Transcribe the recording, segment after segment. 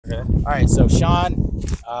Okay. All right, so Sean,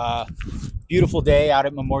 beautiful day out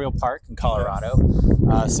at Memorial Park in Colorado.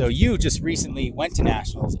 So you just recently went to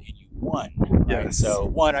nationals and you won. Right? Yes. So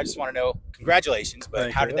one, I just want to know, congratulations. But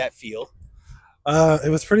Thank how you. did that feel? It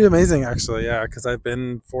was pretty amazing, actually. Yeah, because I've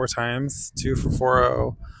been 4 times, two for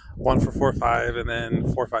 4.0, one for 4.5, and then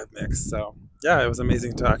 4.5 mix. So yeah, it was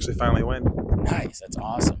amazing to actually finally win. Nice, that's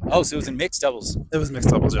awesome. Oh, so it was in mixed doubles. It was mixed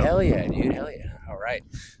doubles, yeah. Hell yeah, dude. Hell yeah. All right.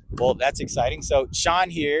 Well, that's exciting. So Sean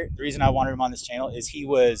here, the reason I wanted him on this channel is he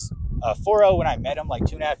was 4.0 when I met him like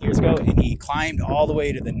 2.5 years ago, and he climbed all the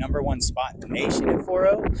way to the #1 spot in the nation at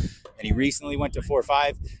 4.0, and he recently went to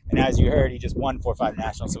 4.5, and as you heard, he just won 4.5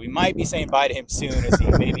 nationals. So we might be saying bye to him soon as he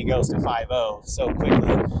maybe goes to 5.0 so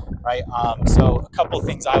quickly, right? So a couple of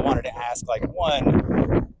things I wanted to ask, like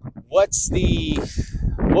one, what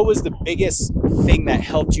was the biggest thing that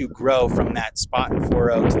helped you grow from that spot in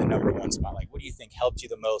 4.0 to the #1 spot? Like, what do you think helped you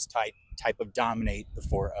the most type of dominate the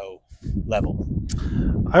 4.0 level?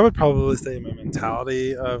 I would probably say my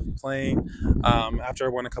mentality of playing. After I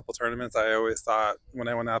won a couple tournaments, I always thought when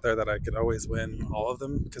I went out there that I could always win all of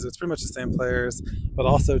them because it's pretty much the same players. But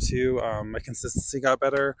also too, my consistency got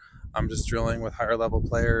better. I'm just drilling with higher level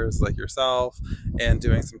players like yourself and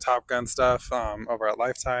doing some Top Gun stuff over at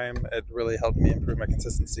Lifetime. It really helped me improve my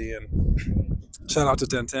consistency. And shout out to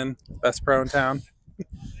Denton, best pro in town.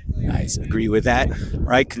 Nice, agree with that,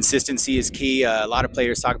 right? Consistency is key. A lot of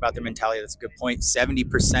players talk about their mentality. That's a good point.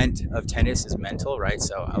 70% of tennis is mental, right?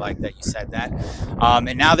 So I like that you said that.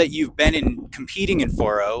 And now that you've been competing in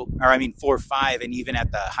 4.0, or I mean 4.5, and even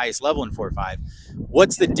at the highest level in 4.5,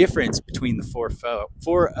 what's the difference between the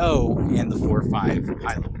 4.0 and the 4.5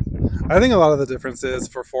 high level? I think a lot of the difference is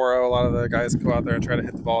for 4.0, a lot of the guys go out there and try to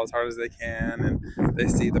hit the ball as hard as they can, and they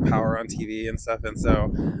see the power on TV and stuff. And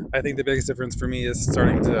so I think the biggest difference for me is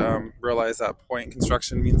starting to realize that point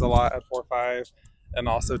construction means a lot at 4.5, and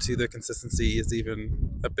also to the consistency is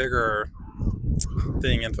even a bigger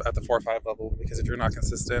thing at the 4.5 level, because if you're not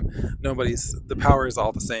consistent, the power is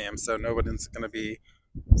all the same, so nobody's going to be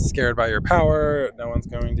scared by your power. No one's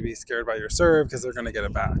going to be scared by your serve because they're going to get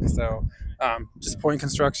it back. So just point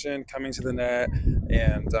construction, coming to the net,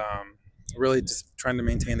 and really just trying to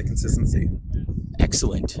maintain the consistency.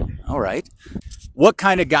 Excellent. All right. What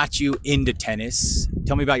kind of got you into tennis?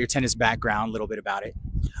 Tell me about your tennis background, a little bit about it.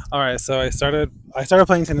 All right, so I started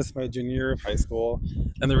playing tennis my junior year of high school,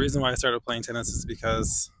 and the reason why I started playing tennis is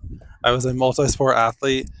because I was a multi-sport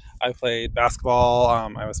athlete. I played basketball,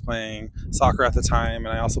 I was playing soccer at the time,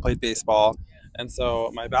 and I also played baseball. And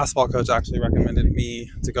so my basketball coach actually recommended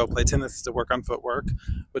me to go play tennis to work on footwork,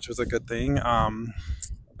 which was a good thing.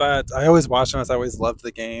 But I always watched tennis. I always loved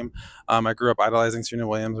the game. I grew up idolizing Serena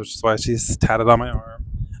Williams, which is why she's tatted on my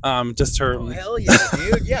arm. Just her. Oh, hell yeah,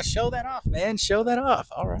 dude. Yeah, show that off, man. Show that off.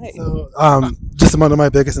 All right. So, just one of my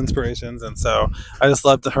biggest inspirations. And so I just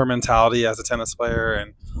loved her mentality as a tennis player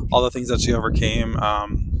and all the things that she overcame,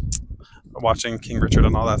 watching King Richard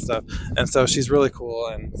and all that stuff. And so she's really cool.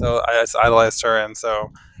 And so I idolized her. And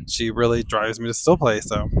so she really drives me to still play.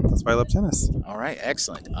 So that's why I love tennis. All right.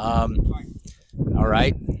 Excellent. All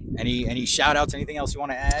right. Any shout outs, anything else you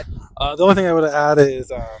want to add? The only thing I would add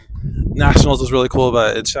is Nationals was really cool,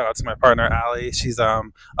 but shout out to my partner, Allie. She's a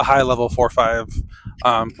high level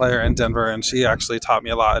 4.5 player in Denver, and she actually taught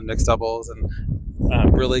me a lot in mixed doubles and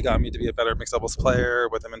really got me to be a better mixed doubles player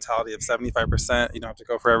with a mentality of 75%. You don't have to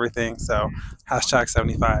go for everything. So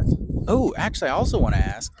 #75. Oh, actually, I also want to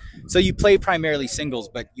ask. So you play primarily singles,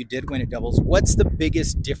 but you did win at doubles. What's the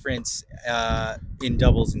biggest difference in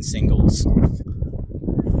doubles and singles?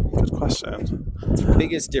 Good question. What's the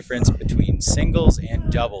biggest difference between singles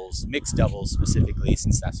and doubles, mixed doubles specifically,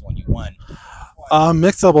 since that's the one you won?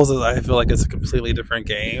 Mixed doubles, I feel like it's a completely different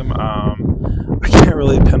game. I can't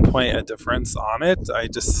really pinpoint a difference on it.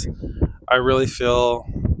 I really feel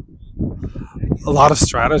a lot of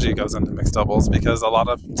strategy goes into mixed doubles, because a lot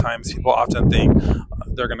of times people often think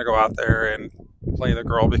they're going to go out there and play the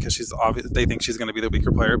girl because they think she's going to be the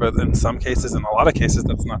weaker player, but in some cases, in a lot of cases,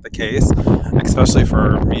 that's not the case, especially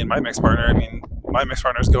for me and my mixed partner. I mean, my mixed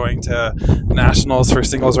partner is going to nationals for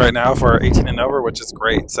singles right now for 18 and over, which is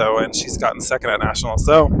great. So, and she's gotten second at nationals.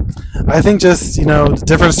 So I think just,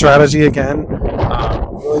 different strategy again,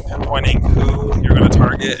 really pinpointing who you're going to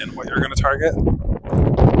target and what you're going to target.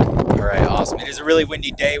 All right, awesome. It is a really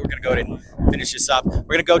windy day. We're going to go ahead and finish this up. We're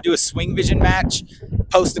going to go do a swing vision match,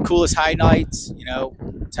 post the coolest highlights,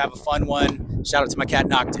 let's have a fun one. Shout out to my cat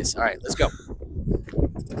Noctis. All right, let's go.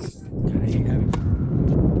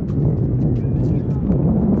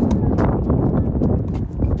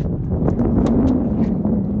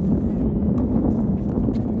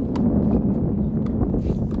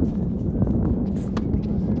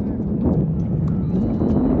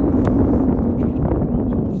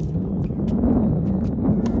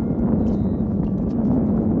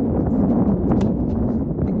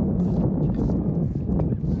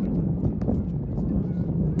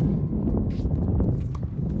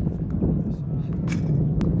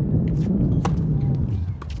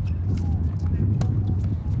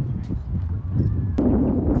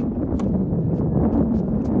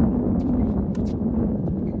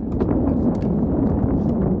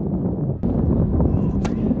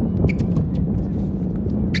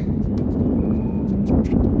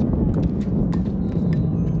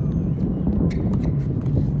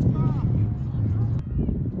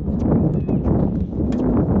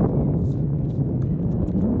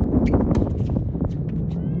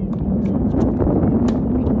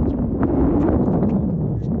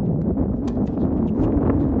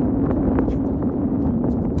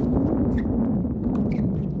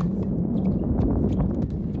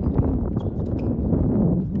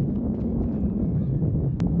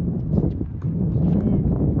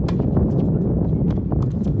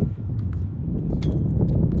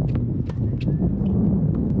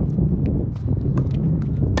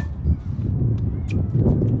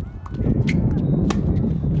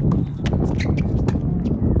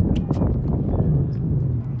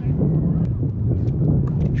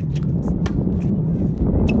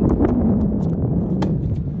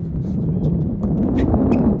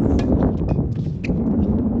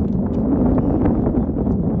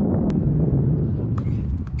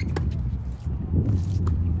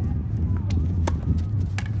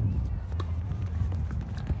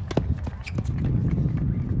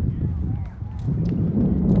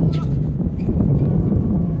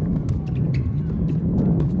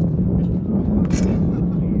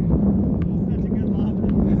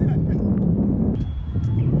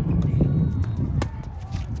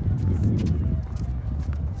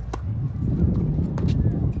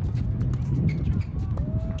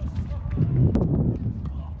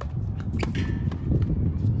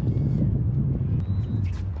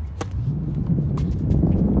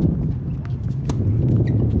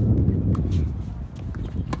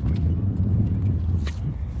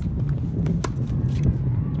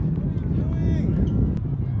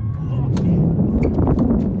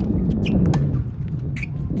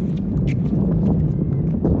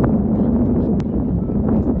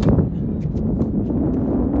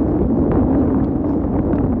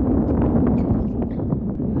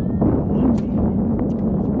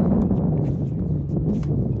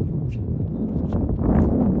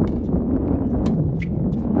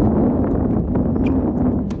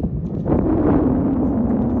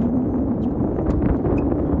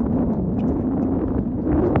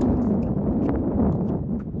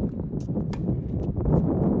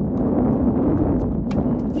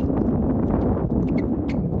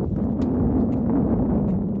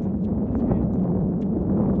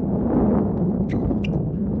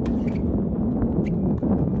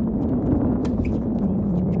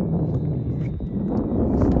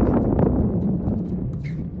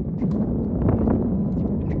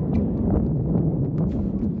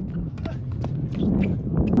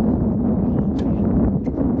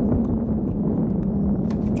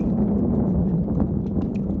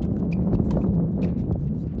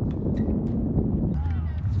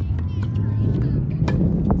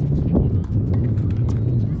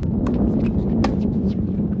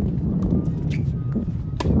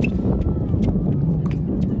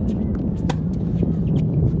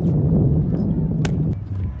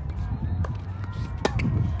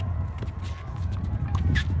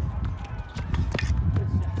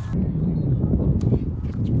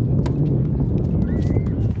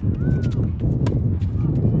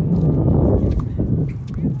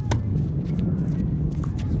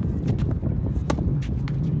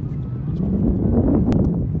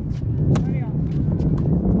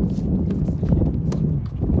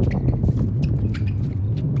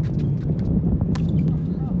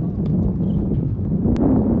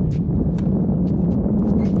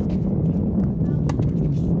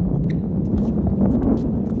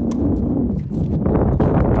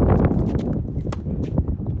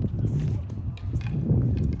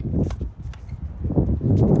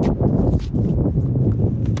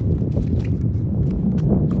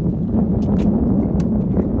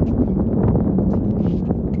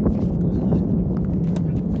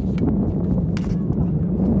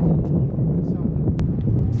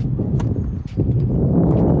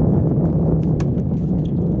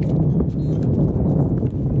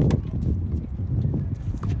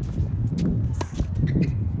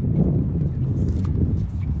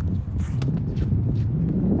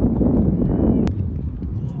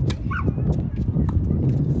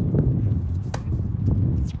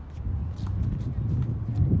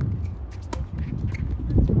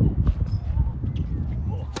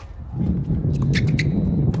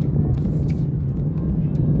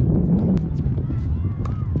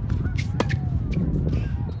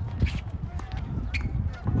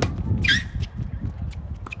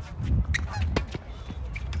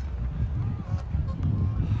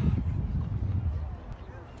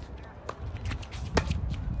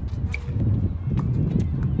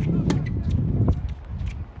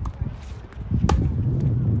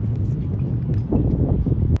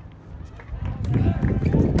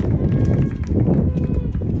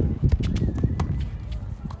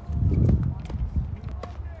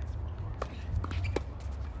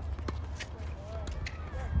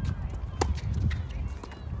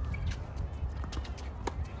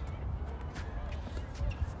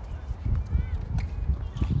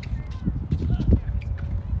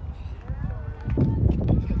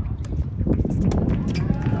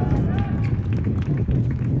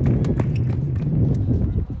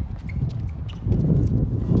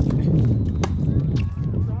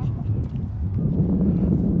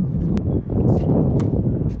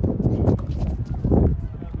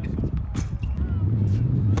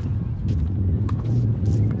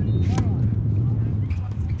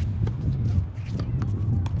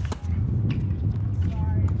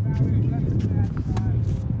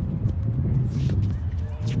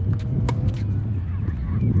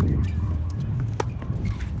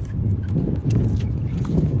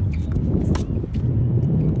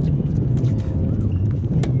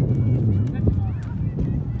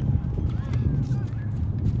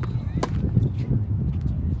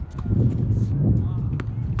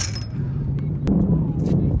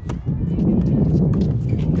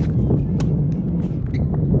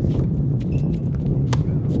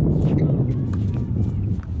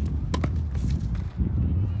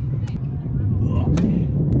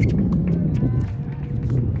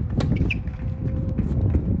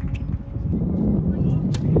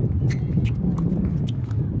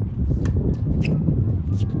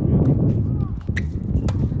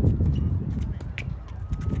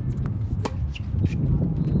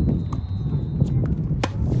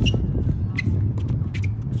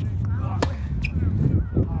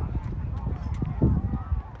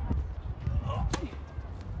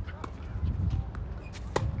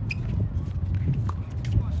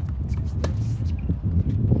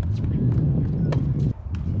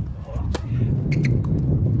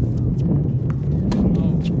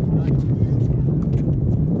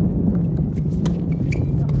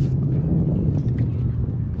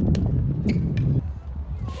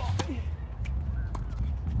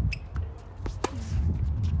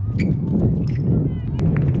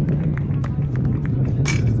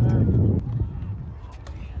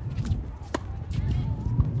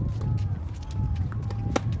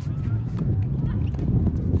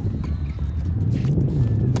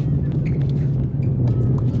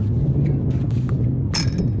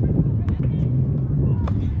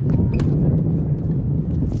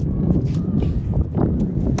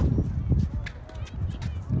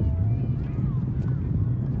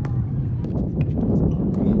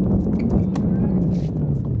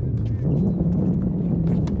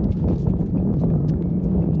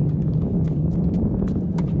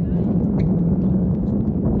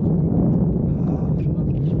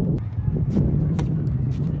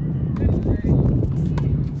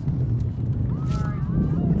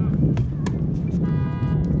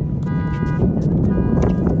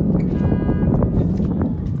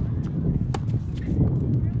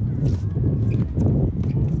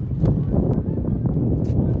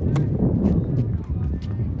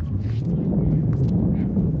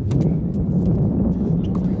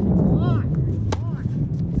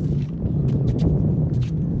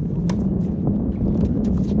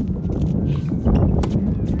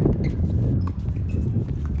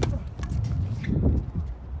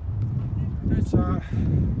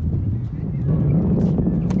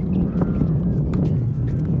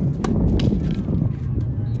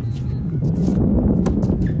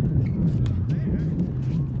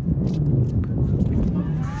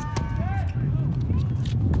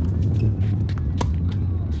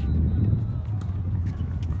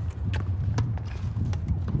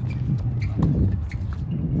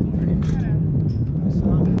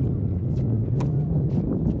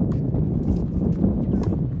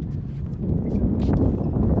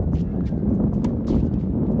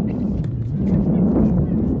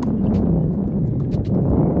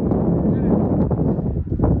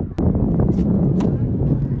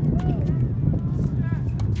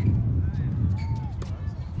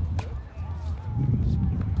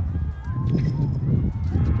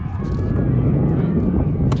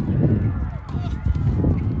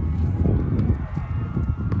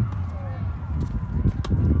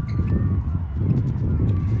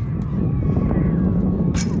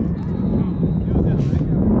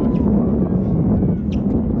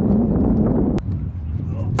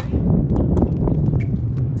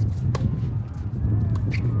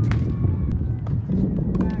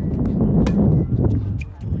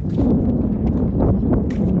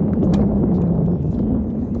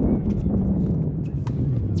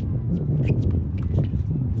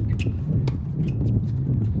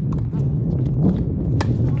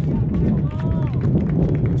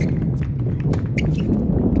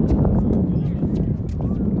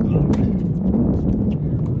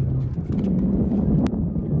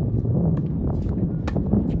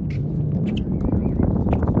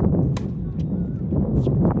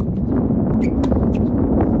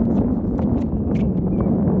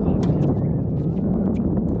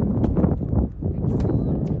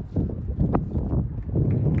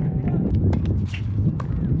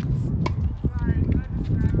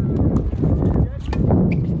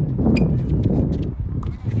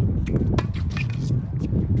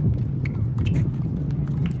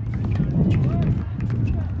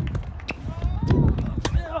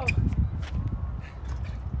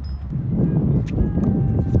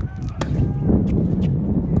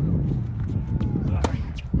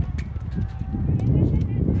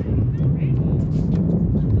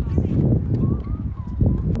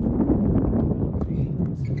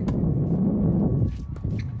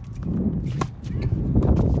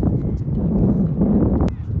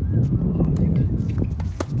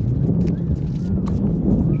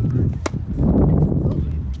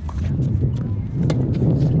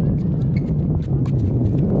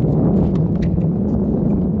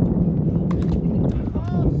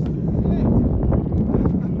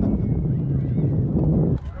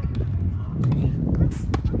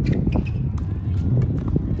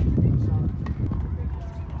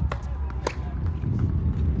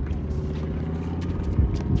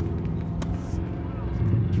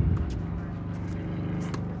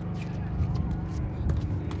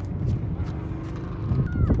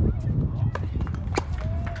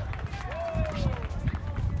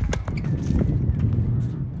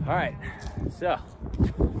 So,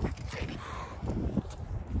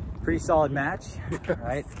 pretty solid match,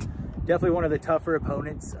 right? Definitely one of the tougher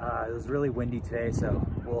opponents. It was really windy today, so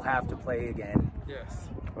we'll have to play again. Yes.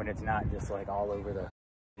 When it's not just like all over the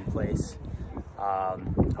place.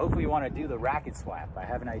 Hopefully you want to do the racket swap. I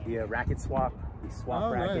have an idea. Racket swap. We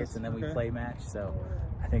swap rackets nice. and then we play match. So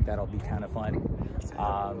I think that'll be kind of fun.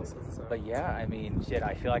 But yeah, I mean, shit,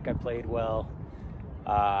 I feel like I played well.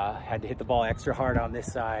 Had to hit the ball extra hard on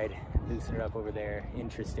this side, loosen it up over there.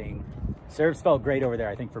 Interesting. Serves felt great over there,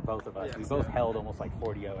 I think, for both of us. Yes, we both held almost like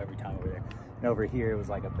 40-0 every time over there. And over here, it was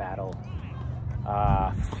like a battle.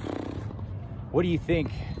 What do you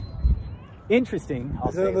think? Interesting.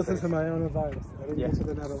 I didn't listen to my own advice. I didn't go to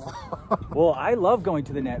the net at all. Well, I love going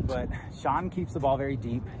to the net, but Sean keeps the ball very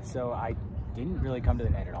deep, so I didn't really come to the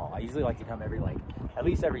net at all. I usually like to come at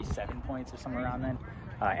least every 7 points or somewhere around then.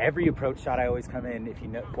 Every approach shot I always come in. If you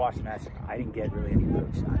watch the match, I didn't get really any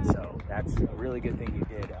approach shots, so that's a really good thing you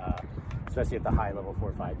did, especially at the high level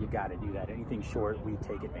 4-5. You got to do that. Anything short, we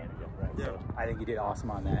take advantage of, right? Yeah. So I think you did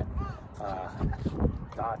awesome on that.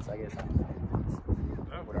 Thoughts, I guess.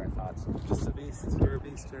 What are our thoughts? Just a beast. You're a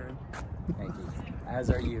beast, Jarron. Thank you.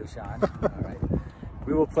 As are you, Sean. All right.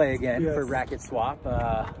 We will play again for racket swap.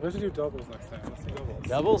 We should do doubles next time. Let's do doubles.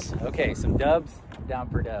 Doubles? Okay, some dubs. I'm down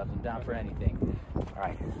for dubs. I'm down for anything. All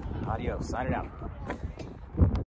right. Adios. Sign it out.